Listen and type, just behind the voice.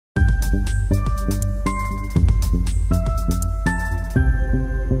Good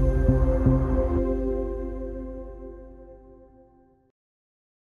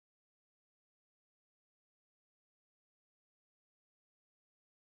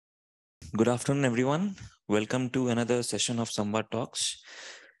afternoon, everyone. Welcome to another session of Samvaad Talks.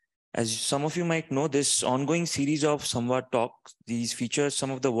 As some of you might know, this ongoing series of Samvaad Talks, these features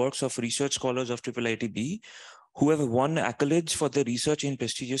some of the works of research scholars of IIIT who have won accolades for their research in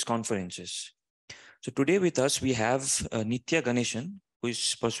prestigious conferences. So today with us, we have Nithya Ganesan, who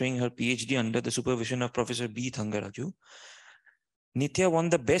is pursuing her PhD under the supervision of Professor B. Thangaraju. Nithya won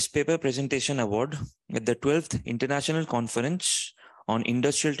the Best Paper Presentation Award at the 12th International Conference on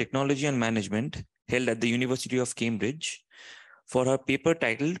Industrial Technology and Management held at the University of Cambridge for her paper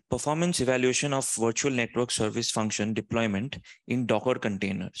titled Performance Evaluation of Virtual Network Service Function Deployment in Docker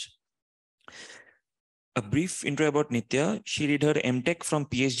Containers. A brief intro about Nithya. She did her MTech from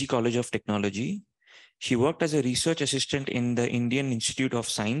PSG College of Technology. She worked as a research assistant in the Indian Institute of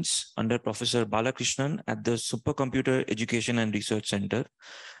Science under Professor Balakrishnan at the Supercomputer Education and Research Center,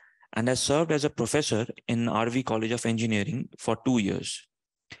 and has served as a professor in RV College of Engineering for 2 years.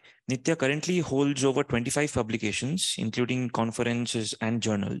 Nithya currently holds over 25 publications, including conferences and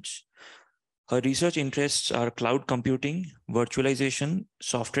journals. Her research interests are cloud computing, virtualization,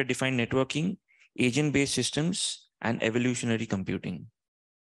 software-defined networking, agent-based systems, and evolutionary computing.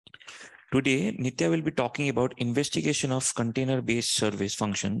 Today, Nithya will be talking about investigation of container-based service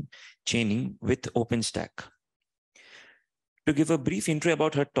function chaining with OpenStack. To give a brief intro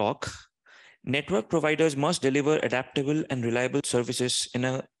about her talk, network providers must deliver adaptable and reliable services in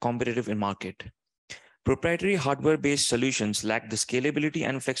a competitive market. Proprietary hardware-based solutions lack the scalability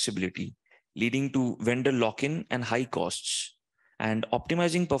and flexibility, leading to vendor lock-in and high costs. And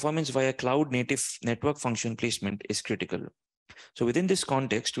optimizing performance via cloud-native network function placement is critical. So within this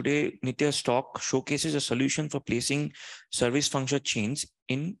context, today, Nithya's talk showcases a solution for placing service function chains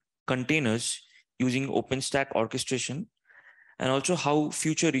in containers using OpenStack orchestration, and also how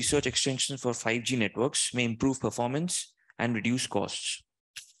future research extensions for 5G networks may improve performance and reduce costs.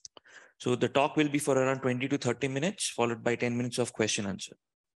 So the talk will be for around 20 to 30 minutes, followed by 10 minutes of question answer.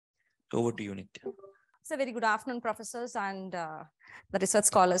 Over to you, Nithya. So very good afternoon, professors and the research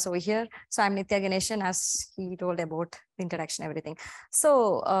scholars over here. So I'm Nithya Ganesan, as he told about the introduction, everything.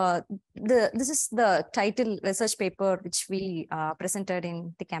 So this is the title research paper which we presented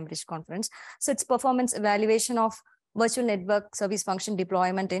in the Cambridge conference. So it's performance evaluation of virtual network service function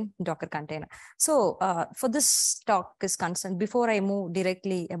deployment in Docker container. So for this talk is concerned, before I move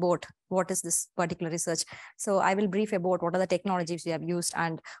directly about what is this particular research, so I will brief about what are the technologies we have used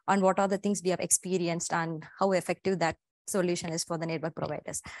and what are the things we have experienced and how effective that solution is for the network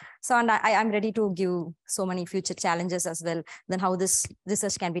providers. So, and I'm ready to give so many future challenges as well, then how this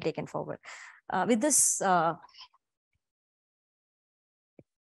research can be taken forward. With this,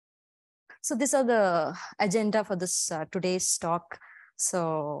 so these are the agenda for this today's talk.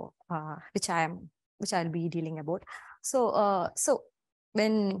 So which I'll be dealing about. So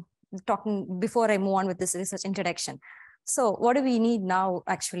when talking, before I move on with this research introduction, so what do we need now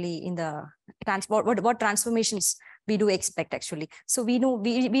actually in the transport? What transformations we do expect actually? So we know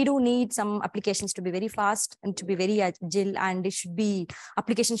we do need some applications to be very fast and to be very agile, and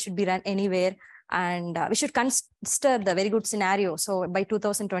applications should be run anywhere. And we should consider the very good scenario. So by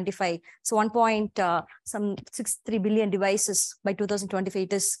 2025, so 1.63 billion devices by 2025,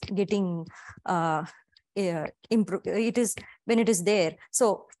 it is getting improved. It is when it is there.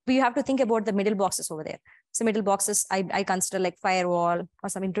 So we have to think about the middle boxes over there. So middle boxes, I consider like firewall or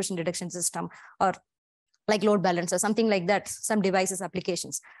some intrusion detection system or like load balancer, something like that, some devices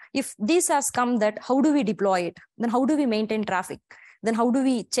applications. If this has come, that how do we deploy it? Then how do we maintain traffic? Then how do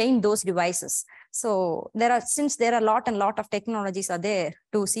we chain those devices? So since there are a lot of technologies are there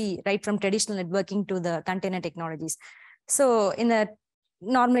to see, right from traditional networking to the container technologies. So in a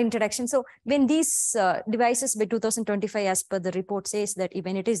normal introduction, so when these devices by 2025, as per the report says that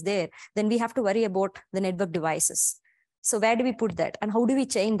when it is there, then we have to worry about the network devices. So where do we put that and how do we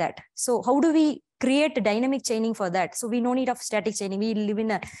chain that? So how do we create a dynamic chaining for that? So we no need of static chaining. We live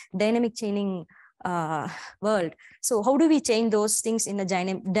in a dynamic chaining world. So how do we chain those things in a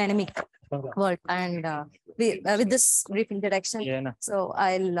dynamic world? And with this brief introduction, so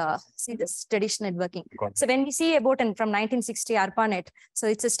I'll see this traditional networking. So when we see about and from 1960 ARPANET, so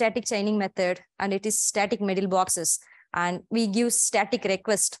it's a static chaining method and it is static middle boxes. And we give static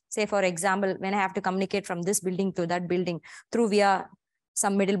request. Say for example, when I have to communicate from this building to that building through via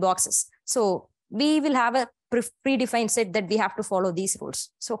some middle boxes. So we will have a predefined set that we have to follow these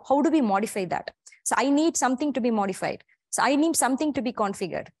rules. So how do we modify that? So I need something to be modified. So I need something to be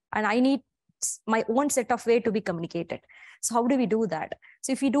configured. and I need my own set of way to be communicated. So how do we do that?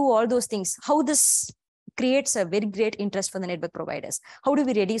 So if we do all those things, how this creates a very great interest for the network providers. How do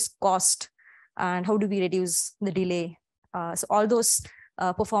we reduce cost, and how do we reduce the delay? So all those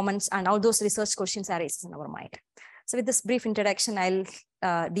performance and all those research questions are raised in our mind. So with this brief introduction,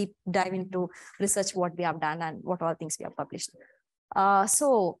 I'll deep dive into research, what we have done and what all things we have published.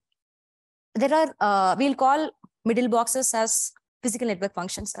 So there are, we'll call middle boxes as physical network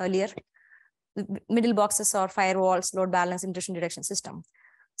functions earlier. Middle boxes are firewalls, load balance, intrusion detection system.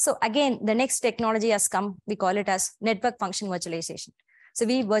 So again, the next technology has come, we call it as network function virtualization. So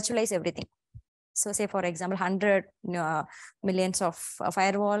we virtualize everything. So say, for example, 100 millions of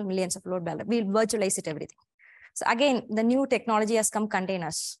firewall, millions of load balance, we'll virtualize it everything. So again, the new technology has come,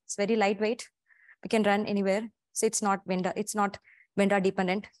 containers. It's very lightweight. We can run anywhere. So it's not vendor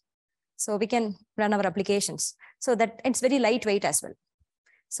dependent. So we can run our applications. So that it's very lightweight as well.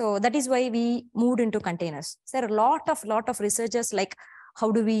 So that is why we moved into containers. So there are a lot of researchers like,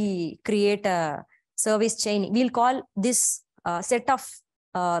 how do we create a service chain? We'll call this set of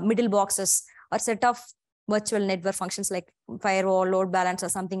middle boxes or set of virtual network functions like firewall, load balance, or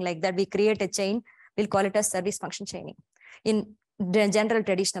something like that. We create a chain. We'll call it as service function chaining in the general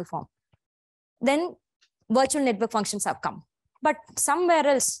traditional form. Then virtual network functions have come, but somewhere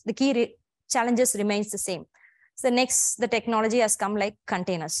else the key challenges remains the same. So next, the technology has come like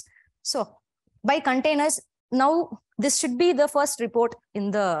containers. So by containers, now this should be the first report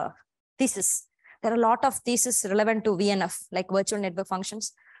in the thesis. There are a lot of theses relevant to VNF, like virtual network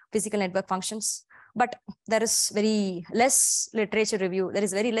functions, physical network functions, but there is very less literature review. There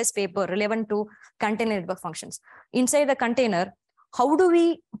is very less paper relevant to container network functions. Inside the container, how do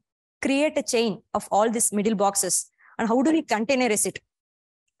we create a chain of all these middle boxes, and how do we containerize it?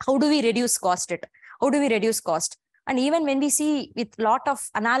 How do we reduce cost it? How do we reduce cost? And even when we see with lot of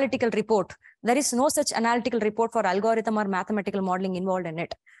analytical report, there is no such analytical report for algorithm or mathematical modeling involved in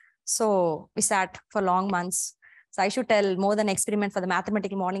it. So we sat for long months. So I should tell, more than experiment for the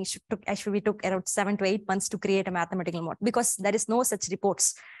mathematical modeling, we took around 7 to 8 months to create a mathematical model, because there is no such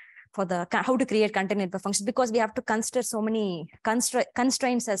reports for the how to create container network functions, because we have to consider so many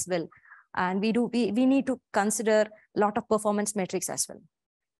constraints as well. And we need to consider a lot of performance metrics as well.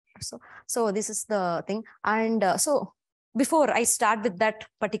 So this is the thing. And so before I start with that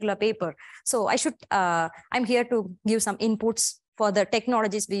particular paper, so I'm here to give some inputs for the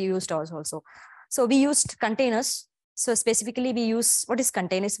technologies we used also. So we used containers. So specifically we use, what is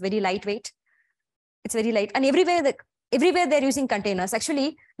containers? Very lightweight. It's very light. And everywhere they're using containers.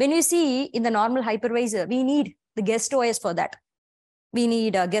 Actually, when you see in the normal hypervisor, we need the guest OS for that. We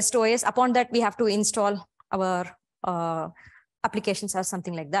need a guest OS. Upon that, we have to install our applications or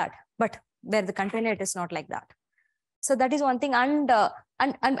something like that. But where the container, it is not like that. So that is one thing. And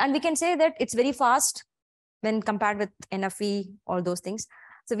we can say that it's very fast when compared with NFV, all those things.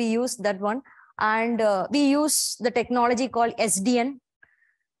 So we use that one. And we use the technology called SDN.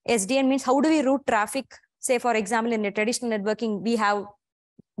 SDN means how do we route traffic? Say, for example, in a traditional networking, we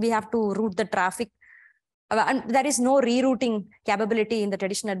have to route the traffic. And there is no rerouting capability in the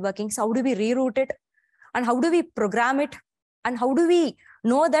traditional networking. So how do we reroute it? And how do we program it? And how do we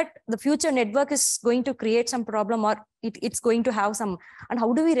know that the future network is going to create some problem, or it's going to have some, and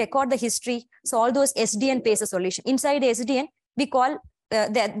how do we record the history? So all those SDN pays a solution. Inside SDN, we call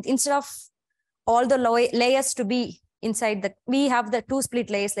instead of all the layers to be inside we have the 2 split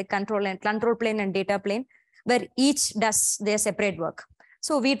layers like control plane and data plane, where each does their separate work.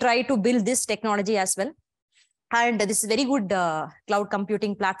 So we try to build this technology as well. And this is very good cloud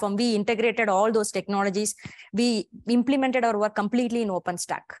computing platform. We integrated all those technologies. We implemented our work completely in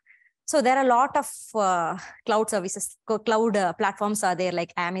OpenStack. So there are a lot of cloud services, cloud platforms are there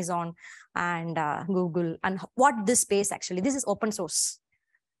like Amazon and Google. And what this space actually, this is open source.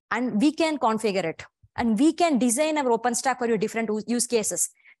 And we can configure it. And we can design our OpenStack for your different use cases.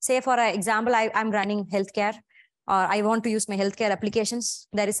 Say, for example, I'm running healthcare, or I want to use my healthcare applications.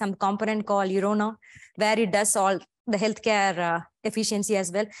 There is some component called Eurona, where it does all the healthcare efficiency as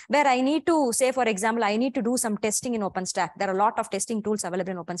well, where I need to, say, for example, I need to do some testing in OpenStack. There are a lot of testing tools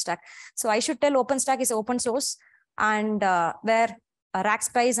available in OpenStack. So I should tell OpenStack is open source, and where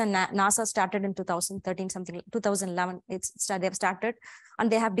Rackspace and NASA started in 2013, 2011, they have started,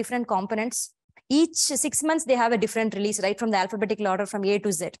 and they have different components. Each 6 months, they have a different release, right, from the alphabetical order from A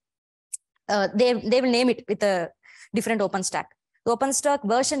to Z. They will name it with a different OpenStack. The OpenStack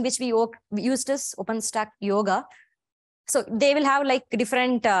version which we used is OpenStack Yoga. So they will have like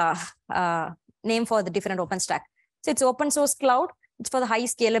different name for the different OpenStack. So it's open source cloud. It's for the high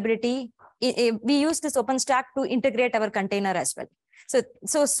scalability. We use this OpenStack to integrate our container as well.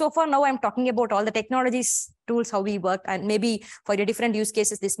 So far now I'm talking about all the technologies, tools, how we work, and maybe for your different use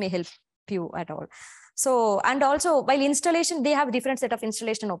cases, this may help you at all. So, and also while installation, they have different set of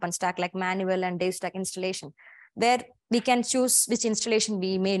installation OpenStack, like manual and DevStack installation, where we can choose which installation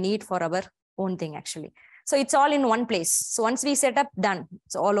we may need for our own thing actually. So it's all in one place. So once we set up, done.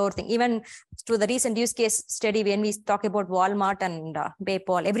 So all over thing, even to the recent use case study, when we talk about Walmart and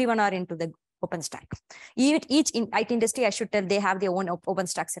PayPal, everyone are into the OpenStack. Each in IT industry, I should tell, they have their own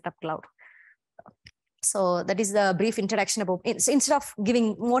OpenStack setup cloud. So that is the brief introduction about it. So instead of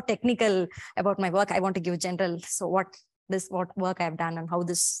giving more technical about my work, I want to give general. So what work I've done and how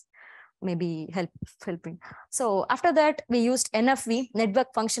this may be helping. So after that, we used NFV,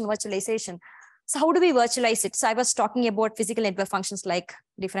 network function virtualization. So how do we virtualize it? So I was talking about physical network functions like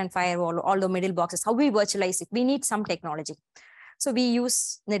different firewall, all the middle boxes, how we virtualize it. We need some technology. So we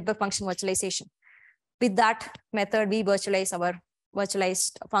use network function virtualization. With that method, we virtualize our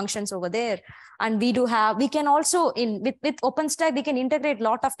virtualized functions over there. And we can also, with OpenStack, we can integrate a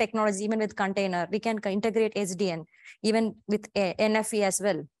lot of technology, even with container. We can integrate SDN, even with NFV as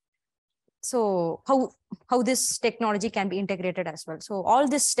well. So how this technology can be integrated as well. So all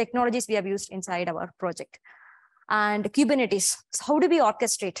these technologies we have used inside our project. And Kubernetes, so how do we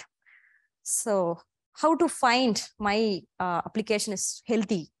orchestrate? So how to find my application is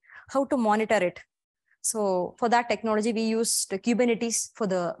healthy, how to monitor it. So for that technology, we use the Kubernetes for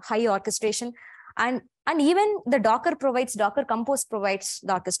the high orchestration. And even the Docker Compose provides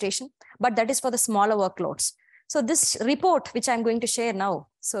the orchestration, but that is for the smaller workloads. So this report, which I'm going to share now,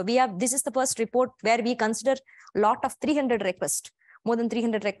 so this is the first report where we consider a lot of 300 requests, more than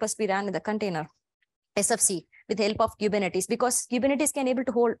 300 requests we ran in the container SFC with the help of Kubernetes, because Kubernetes can able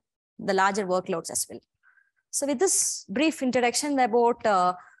to hold the larger workloads as well. So with this brief introduction about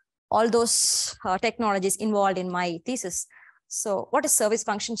all those technologies involved in my thesis. So what is service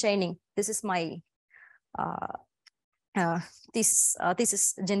function chaining? This is my this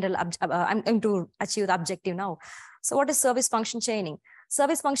is general. I'm going to achieve the objective now. So what is service function chaining?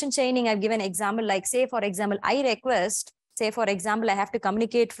 Service function chaining, I've given an example, like say, for example, I request, say, for example, I have to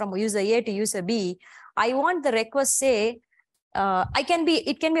communicate from user A to user B. I want the request, say, it can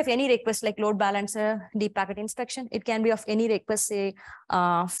be of any request, like load balancer, deep packet inspection. It can be of any request, say,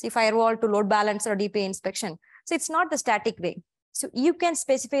 firewall to load balancer or DPA inspection. So it's not the static way. So you can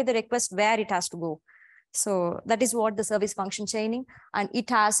specify the request where it has to go. So that is what the service function chaining, and it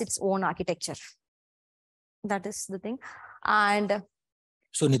has its own architecture. That is the thing. And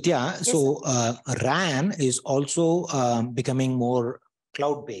so Nithya, yes, so RAN is also becoming more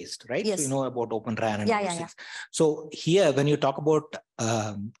cloud-based, right? Yes. So you know about Open RAN and yeah. So here, when you talk about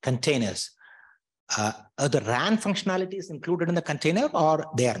containers, are the RAN functionalities included in the container, or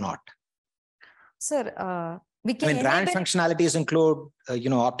they are not? Sir, we can RAN functionalities include,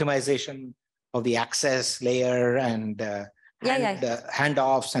 optimization of the access layer and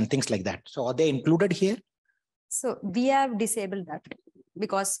handoffs and things like that. So are they included here? So we have disabled that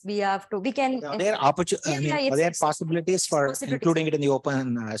because we have to. We can. Are there are there possibilities for including it in the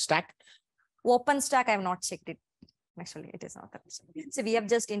OpenStack? OpenStack, I have not checked it. Actually, it is not that. So we have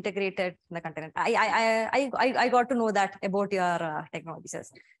just integrated the container. I got to know that about your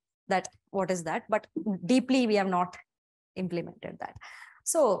technologies. That what is that? But deeply, we have not implemented that.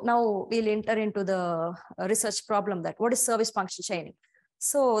 So now we'll enter into the research problem, that what is service function chaining?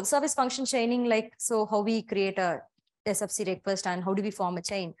 So service function chaining, like, so how we create a SFC request and how do we form a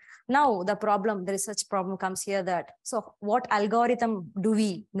chain? Now the research problem comes here, that, so what algorithm do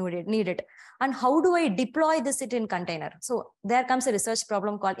we need it? And how do I deploy this in container? So there comes a research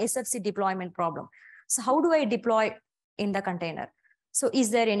problem called SFC deployment problem. So how do I deploy in the container? So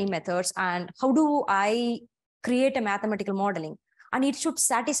is there any methods, and how do I create a mathematical modeling? And it should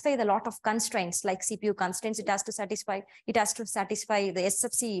satisfy the lot of constraints, like CPU constraints. It has to satisfy the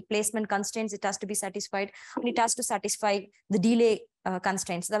SFC placement constraints. It has to be satisfied, and it has to satisfy the delay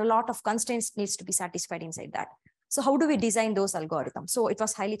constraints. There are a lot of constraints needs to be satisfied inside that. So how do we design those algorithms? So it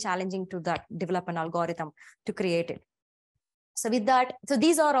was highly challenging to develop an algorithm to create it. So with that, so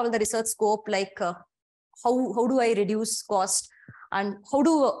these are all the research scope, like how do I reduce cost? And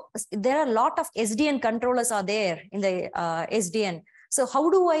there are a lot of SDN controllers are there in the SDN. So how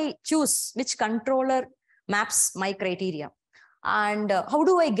do I choose which controller maps my criteria? And how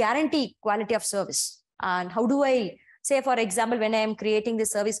do I guarantee quality of service? And how do I, say, for example, when I am creating the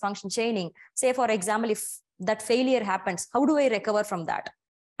service function chaining, say, for example, if that failure happens, how do I recover from that?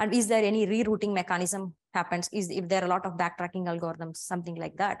 And is there any rerouting mechanism happens? If there are a lot of backtracking algorithms, something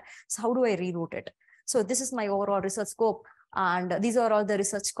like that. So how do I reroute it? So this is my overall research scope. And these are all the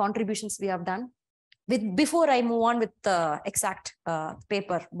research contributions we have done. before I move on with the exact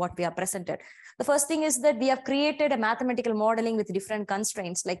paper, what we have presented, the first thing is that we have created a mathematical modeling with different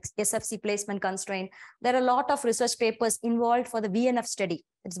constraints like SFC placement constraint. There are a lot of research papers involved for the VNF study.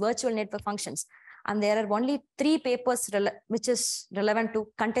 It's virtual network functions. And there are only 3 papers which is relevant to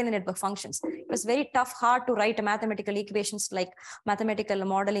container network functions. It was very tough, hard to write mathematical equations like mathematical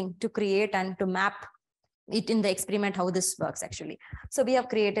modeling to create and to map it in the experiment how this works actually. So we have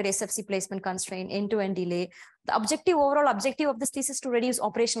created SFC placement constraint, end-to-end delay. The overall objective of this thesis is to reduce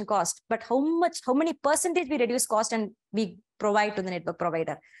operational cost, but how many percentage we reduce cost and we provide to the network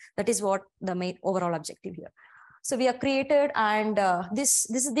provider. That is what the main overall objective here. So we have created, and this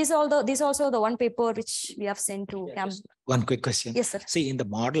also the one paper which we have sent to camp. One quick question. Yes, sir. See, in the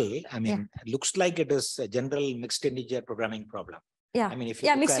model, I mean, it looks like it is a general mixed integer programming problem. Yeah. I mean, if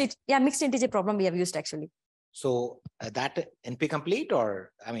you mixed integer problem we have used actually. So that NP complete,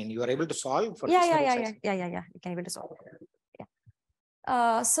 or I mean, you are able to solve for You can able to solve.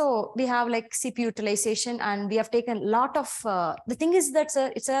 Yeah. So we have like CPU utilization, and we have taken a lot of the thing is that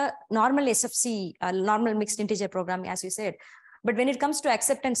it's a normal SFC, normal mixed integer program, as you said. But when it comes to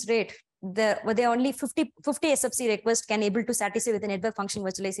acceptance rate, there are only 50 SFC requests can able to satisfy with the network function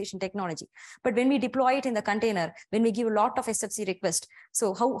virtualization technology. But when we deploy it in the container, when we give a lot of SFC requests,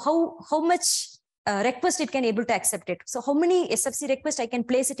 so how much request it can able to accept it. So how many SFC requests I can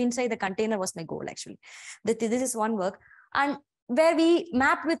place it inside the container was my goal actually. This is one work, and where we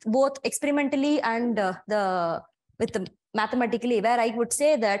map with both experimentally and mathematically, where I would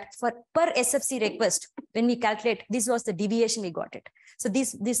say that for per SFC request, when we calculate, this was the deviation we got it. So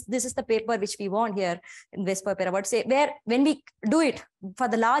this is the paper which we want here in this paper. I would say where when we do it for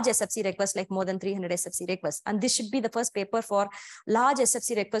the large SFC request, like more than 300 SFC requests, and this should be the first paper for large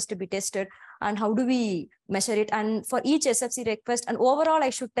SFC request to be tested. And how do we measure it? And for each SFC request, and overall, I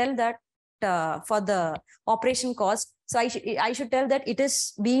should tell that for the operation cost, so I should tell that it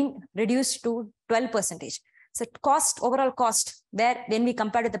is being reduced to 12%. So overall cost, where when we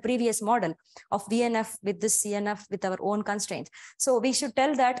compare to the previous model of VNF with this CNF with our own constraints. So we should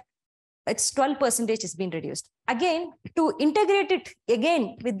tell that it's 12% is being reduced. Again, to integrate it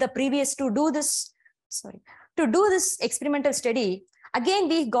again with the previous to do this experimental study, again,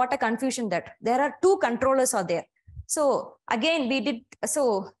 we got a confusion that there are 2 controllers are there. So again, we did,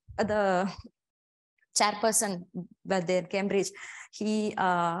 the chairperson there, Cambridge, he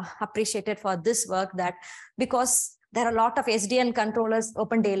appreciated for this work that because there are a lot of SDN controllers,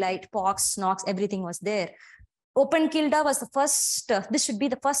 Open Daylight, POX, Knox, everything was there. OpenKilda was the first, this should be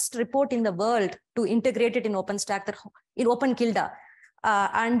the first report in the world to integrate it in OpenStack, in OpenKilda.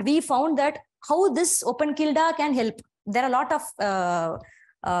 And we found that how this OpenKilda can help. There are a lot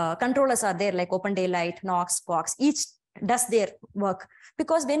of controllers are there like Open Daylight, Knox, POX, each does their work.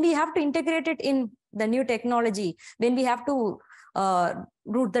 Because when we have to integrate it in the new technology, when we have to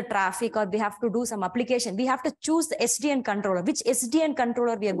route the traffic or we have to do some application, we have to choose the SDN controller, which SDN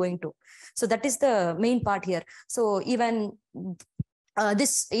controller we are going to. So that is the main part here. So even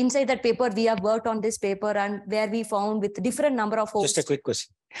this inside that paper, we have worked on this paper and where we found with different number of hosts. Just a quick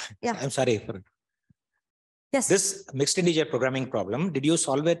question. Yeah. I'm sorry for yes. This mixed integer programming problem, did you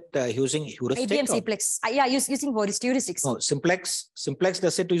solve it using heuristic? IBM Simplex. Yeah, using heuristics. No, Simplex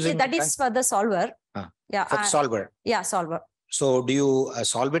does it using... That is for the solver. Yeah, for the solver. Yeah, solver. So do you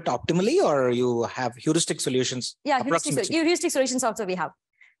solve it optimally or you have heuristic solutions? Yeah, heuristic solutions also we have.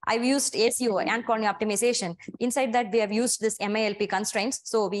 I've used ACO and colony optimization. Inside that, we have used this MILP constraints.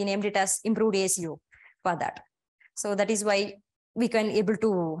 So we named it as improved ACO for that. So that is why we can able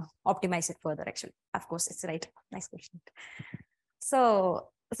to optimize it further actually. Of course, it's right. Nice question. So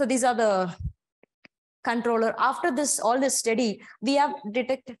these are the controller. After this, all this study, we have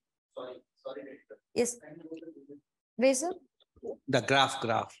detected. Sorry. Yes. Where, sir? The graph.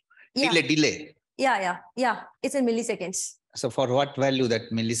 Yeah. Delay. Yeah. It's in milliseconds. So for what value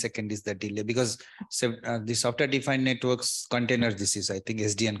that millisecond is the delay? Because the software defined networks containers, this is, I think,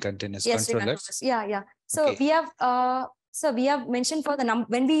 SDN containers, yes, controllers. Yeah. So okay. we have mentioned for the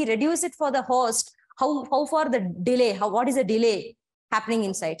when we reduce it for the host, how far the delay, what is the delay happening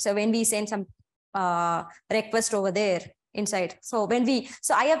inside? So when we send some request over there inside. So we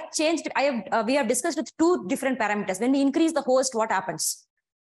have discussed with 2 different parameters. When we increase the host, what happens?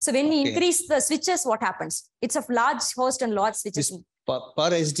 So when we increase the switches, what happens? It's a large host and large switches. Per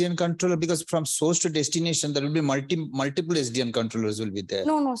SDN controller, because from source to destination, there will be multiple SDN controllers will be there.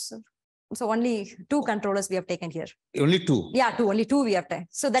 No, sir. So only 2 controllers we have taken here. Only 2? Yeah, only 2 we have taken.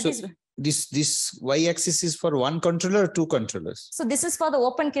 So that is... This y-axis is for 1 controller or 2 controllers? So this is for the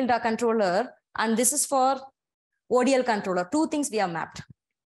OpenKilda controller and this is for ODL controller. 2 things we have mapped.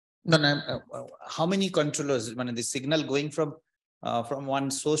 No, no, how many controllers? When the signal going from one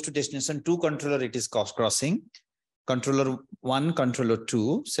source to destination, two controller it is crossing. Controller 1, controller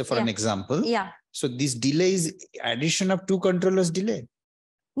 2, say for an example. Yeah. So this delay is addition of two controllers delay.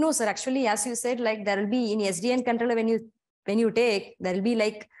 No, sir. Actually, as you said, like there will be in SDN controller when you take, there will be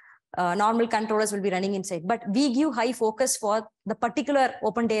like normal controllers will be running inside, but we give high focus for the particular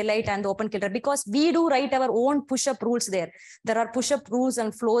open daylight and the open killer because we do write our own push-up rules there. There are push-up rules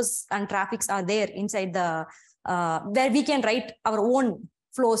and flows and traffics are there inside the where we can write our own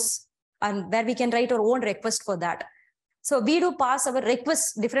flows and where we can write our own request for that. So we do pass our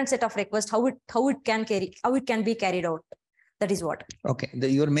requests, different set of requests, how it can be carried out. That is what. Okay.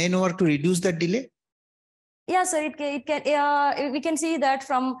 Your main work to reduce that delay. Yeah, so it can we can see that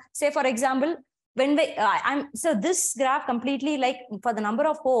from, say, for example, when we so this graph completely like for the number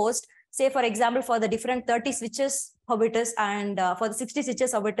of hosts, say, for example, for the different 30 switches, how it is, and for the 60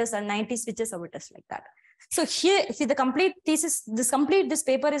 switches, how it is, and 90 switches, how it is, like that. So here, see, the complete thesis, this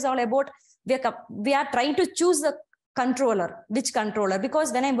paper is all about, we are trying to choose the controller, which controller,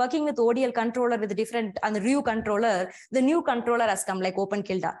 because when I'm working with ODL controller with the different, and the new controller has come like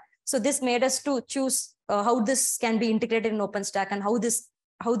OpenKilda. So this made us to choose how this can be integrated in OpenStack and how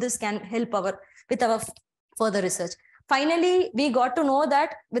this can help with our further research. Finally, we got to know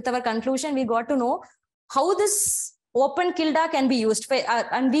that with our conclusion, we got to know how this OpenKilda can be used,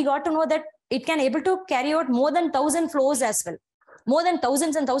 and we got to know that it can able to carry out more than 1,000 flows as well, more than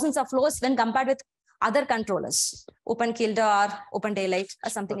thousands and thousands of flows when compared with other controllers, OpenKilda or Open Daylight or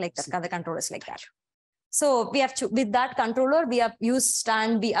something like that, other controllers like that. So we have with that controller, we have used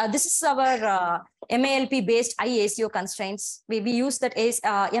this is our MALP based IACO constraints. We use that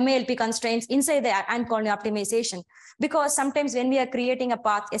MALP constraints inside the AND colony optimization, because sometimes when we are creating a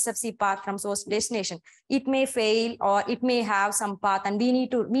path, SFC path from source to destination, it may fail or it may have some path and we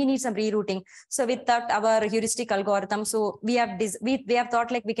need some rerouting. So with that, our heuristic algorithm, so we have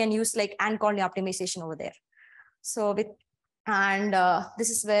thought like we can use like AND colony optimization over there. So this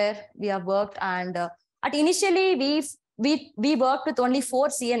is where we have worked, and initially we worked with only 4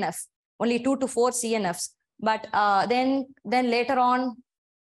 CNF, only 2 to 4 CNFs, but then later on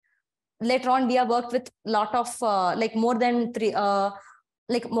we have worked with a lot of like more than 300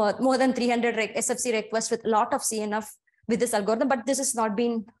 SFC requests with a lot of CNF with this algorithm, but this has not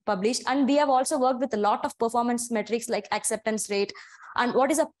been published. And we have also worked with a lot of performance metrics like acceptance rate and what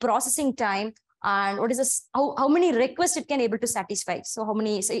is a processing time, and what is how many requests it can able to satisfy. So how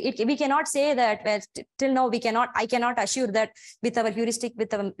many, so we cannot say that, well, till now I cannot assure that with our heuristic,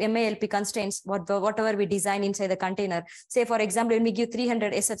 with our MALP constraints, whatever we design inside the container, say for example, when we give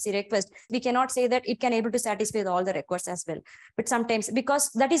 300 SFC requests, we cannot say that it can able to satisfy all the requests as well. But sometimes, because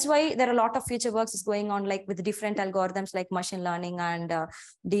that is why there are a lot of future works is going on, like with different algorithms like machine learning and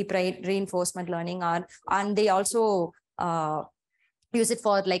deep reinforcement learning, and they also use it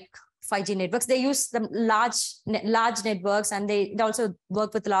for like 5G networks. They use the large networks, and they also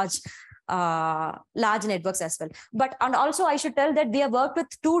work with large networks as well. And also I should tell that we have worked with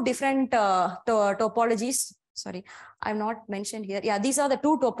 2 different topologies. Sorry, I'm not mentioned here. Yeah, these are the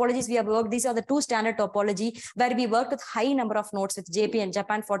 2 topologies we have worked. These are the 2 standard topology where we worked with high number of nodes with JP and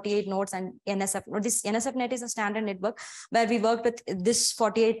Japan 48 nodes and NSF. This NSF net is a standard network where we worked with this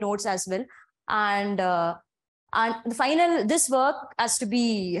 48 nodes as well. And the final, this work has to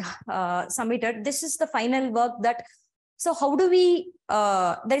be submitted. This is the final work that, so how do we,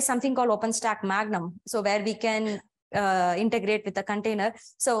 there is something called OpenStack Magnum. So where we can integrate with the container.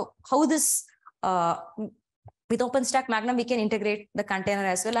 So how this, with OpenStack Magnum, we can integrate the container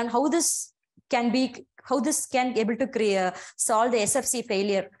as well. And how this can able to solve the SFC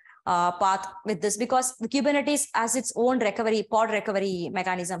failure path with this, because the Kubernetes has its own pod recovery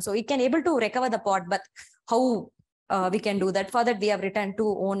mechanism. So it can able to recover the pod, but how we can do that? For that, we have written 2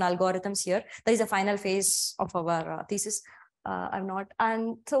 own algorithms here. That is the final phase of our thesis.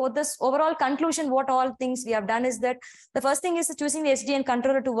 And so this overall conclusion, what all things we have done is that the first thing is choosing the SDN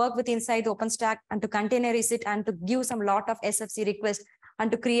controller to work with inside the OpenStack and to containerize it and to give some lot of SFC requests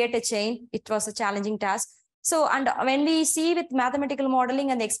and to create a chain. It was a challenging task. So, and when we see with mathematical modeling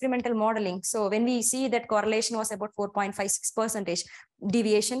and the experimental modeling, so when we see that correlation was about 4.56%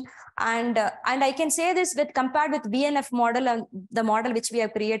 deviation, and I can say this with compared with BNF model and the model which we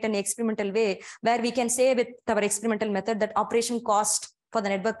have created in an experimental way, where we can say with our experimental method that operation cost for the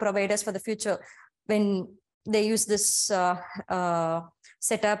network providers for the future, when they use this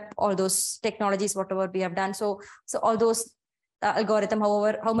setup, all those technologies, whatever we have done. So all those algorithm,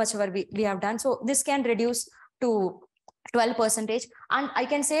 how much we have done. So this can reduce to 12%. And I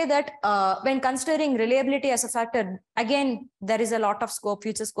can say that when considering reliability as a factor, again, there is a lot of scope,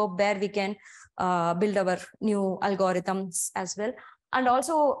 future scope, where we can build our new algorithms as well. And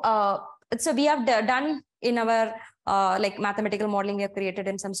also, so we have done in our like mathematical modeling, we have created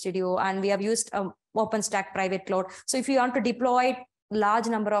in some studio, and we have used OpenStack private cloud. So if you want to deploy large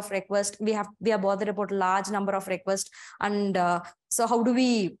number of requests, we are bothered about large number of requests. And so how do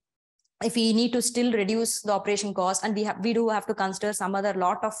we, if we need to still reduce the operation cost, and we do have to consider some other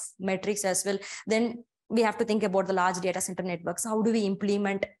lot of metrics as well, then we have to think about the large data center networks. How do we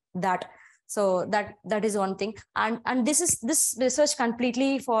implement that? So that is one thing. And this research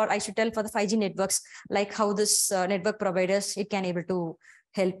completely for, I should tell, for the 5G networks, like how this network providers, it can able to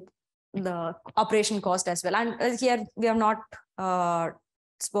help the operation cost as well. And here we have not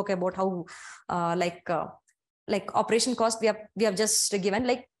spoke about how like operation cost we have just given,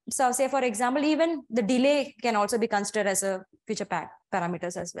 like, so say for example, even the delay can also be considered as a future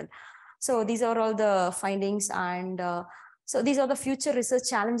parameters as well. So these are all the findings. And so these are the future research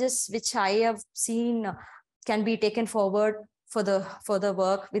challenges which I have seen can be taken forward for the further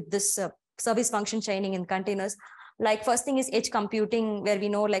work with this service function chaining in containers. Like first thing is edge computing, where we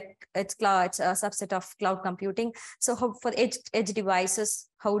know like it's a subset of cloud computing. So for edge devices,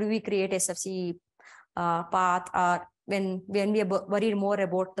 how do we create SFC path? Or when we are worried more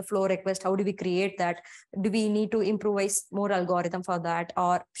about the flow request, how do we create that? Do we need to improvise more algorithm for that?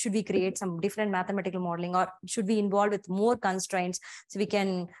 Or should we create some different mathematical modeling? Or should we involve with more constraints? So we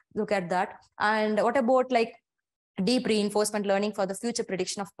can look at that. And what about like deep reinforcement learning for the future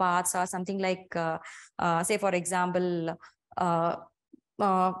prediction of paths, or something like, say, for example,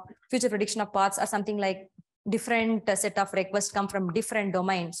 future prediction of paths, or something like different set of requests come from different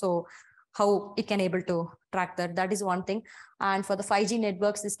domains. So how it can able to track that. That is one thing. And for the 5G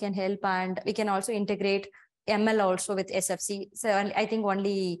networks, this can help. And we can also integrate ML also with SFC. So I think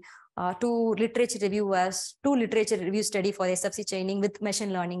only two literature review study for SFC chaining with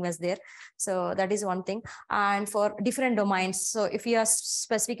machine learning was there. So that is one thing. And for different domains, so if you are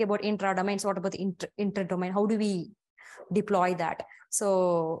specific about intra domains, what about the inter domain? How do we deploy that?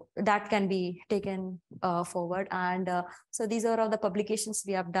 So that can be taken forward. And so these are all the publications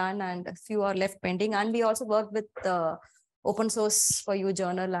we have done, and a few are left pending. And we also work with the open source for you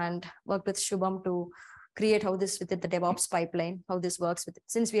journal, and work with Shubham to create how this within the DevOps pipeline, how this works with it.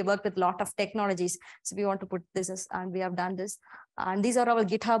 Since we work with a lot of technologies, so we want to put this as, and we have done this. And these are our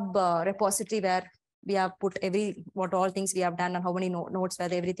GitHub repository, where we have put what all things we have done and how many notes,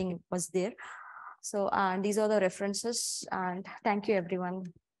 where everything was there. So, and these are the references. And thank you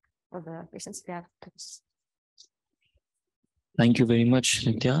everyone for the questions we have. Thank you very much,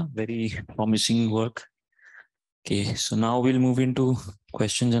 Nithya. Very promising work. Okay, so now we'll move into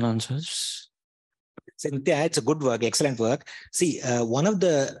questions and answers. Nithya, it's a good work, excellent work. See, one of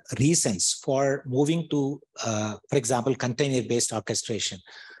the reasons for moving to, for example, container-based orchestration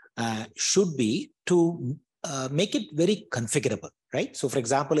should be to make it very configurable, right? So, for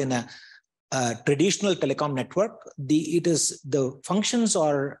example, in a traditional telecom network, the functions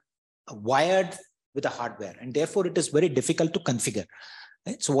are wired with the hardware, and therefore it is very difficult to configure.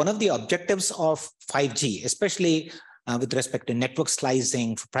 Right? So one of the objectives of 5G, especially with respect to network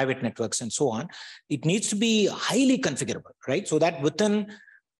slicing for private networks and so on, it needs to be highly configurable, right? So that within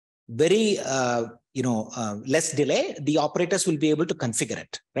very less delay, the operators will be able to configure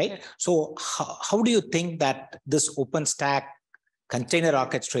it, right? So how do you think that this OpenStack container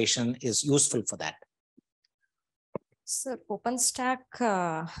orchestration is useful for that? So OpenStack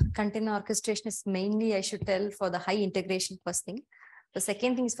container orchestration is mainly, I should tell, for the high integration first thing. The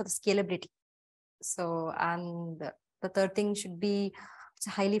second thing is for the scalability. So, and the third thing should be it's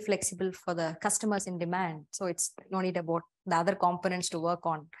highly flexible for the customers in demand. So it's no need about the other components to work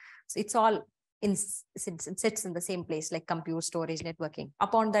on. So it's all sits in the same place, like compute, storage, networking.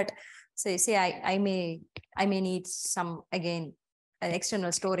 Upon that, say I may need some, again,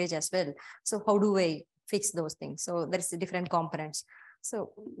 external storage as well. So how do I fix those things? So there's different components.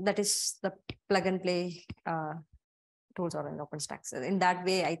 So that is the plug and play tools are in OpenStack. So in that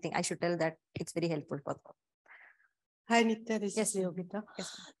way, I think I should tell that it's very helpful for them. Hi, Nithya, this Yes, is Yogita.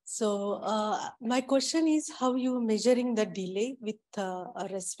 Yes. So my question is how you measuring the delay with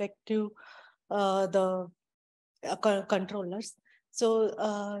respect to the controllers.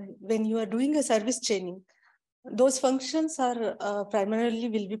 So when you are doing a service chaining, those functions are primarily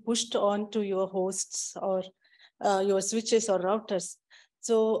will be pushed on to your hosts or your switches or routers.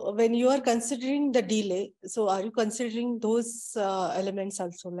 So when you are considering the delay, so are you considering those elements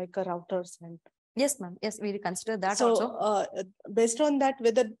also, like routers and Yes, ma'am. Yes, we consider that So also. based on that,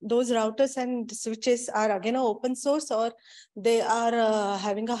 whether those routers and switches are again a open source or they are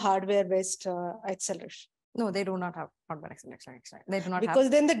having a hardware based acceleration? No, they do not have hardware acceleration. They do not Because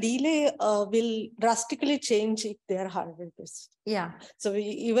have. then the delay will drastically change if they are hardware based. Yeah. So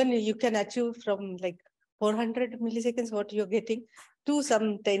even you can achieve from like 400 milliseconds what you're getting to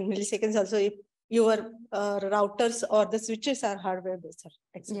some 10 milliseconds also if your routers or the switches are hardware based.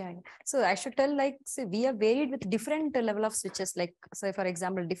 Yeah. So I should tell, like, say we are varied with different level of switches, like, say, for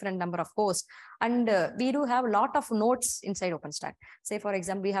example, different number of hosts. And we do have a lot of nodes inside OpenStack. Say, for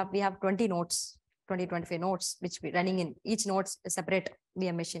example, we have 20 nodes, 25 nodes, which we running in each nodes a separate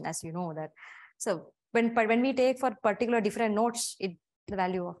VM machine, as you know that. So when we take for particular different nodes, the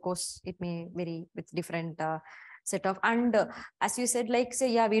value, of course, it may vary with different set of, and as you said, like,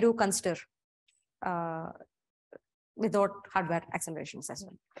 say, yeah, we do consider without hardware accelerations as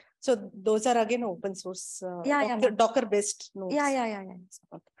well. So those are again open source, Yeah, Docker based nodes. Yeah.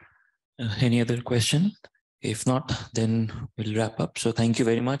 Any other question? If not, then we'll wrap up. So thank you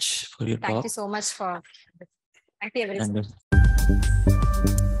very much for your talk. Thank you so much for. Thank you, everyone. And,